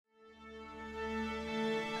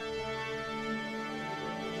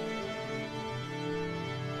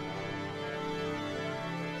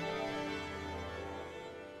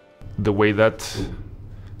the way that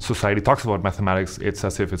society talks about mathematics, it's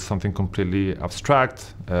as if it's something completely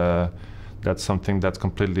abstract, that's something that's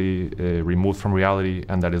completely removed from reality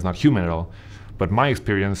and that is not human at all. But my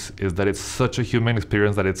experience is that it's such a human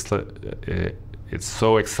experience that it's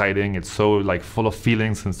so exciting, it's so like full of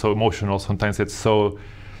feelings and so emotional. Sometimes it's so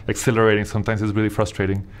exhilarating, sometimes it's really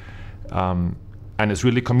frustrating. And it's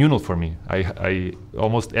really communal for me. I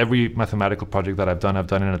almost every mathematical project that I've done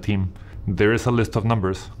in a team. There is a list of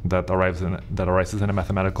numbers that arises in a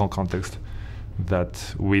mathematical context,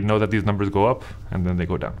 that we know that these numbers go up and then they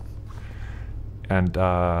go down. And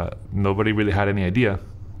nobody really had any idea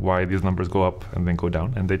why these numbers go up and then go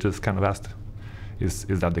down, and they just kind of asked, is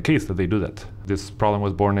that the case that they do that? This problem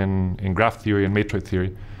was born in graph theory and matrix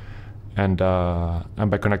theory, and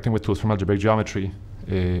by connecting with tools from algebraic geometry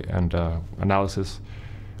and analysis,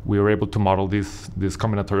 we were able to model this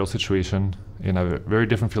combinatorial situation in a very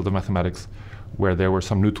different field of mathematics, where there were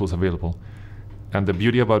some new tools available. And the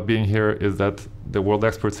beauty about being here is that the world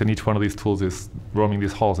experts in each one of these tools is roaming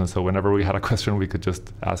these halls. And so whenever we had a question, we could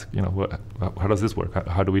just ask, how does this work?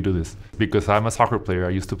 How do we do this? Because I'm a soccer player. I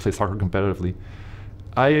used to play soccer competitively.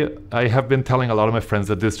 I have been telling a lot of my friends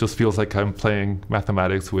that this just feels like I'm playing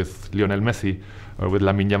mathematics with Lionel Messi or with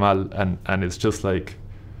Lamine Yamal, and it's just like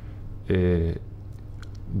the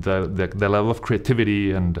level of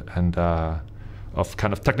creativity and of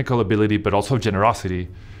kind of technical ability, but also generosity,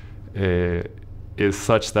 is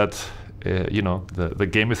such that the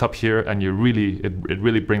game is up here, and it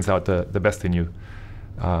really brings out the best in you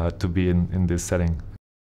to be in this setting.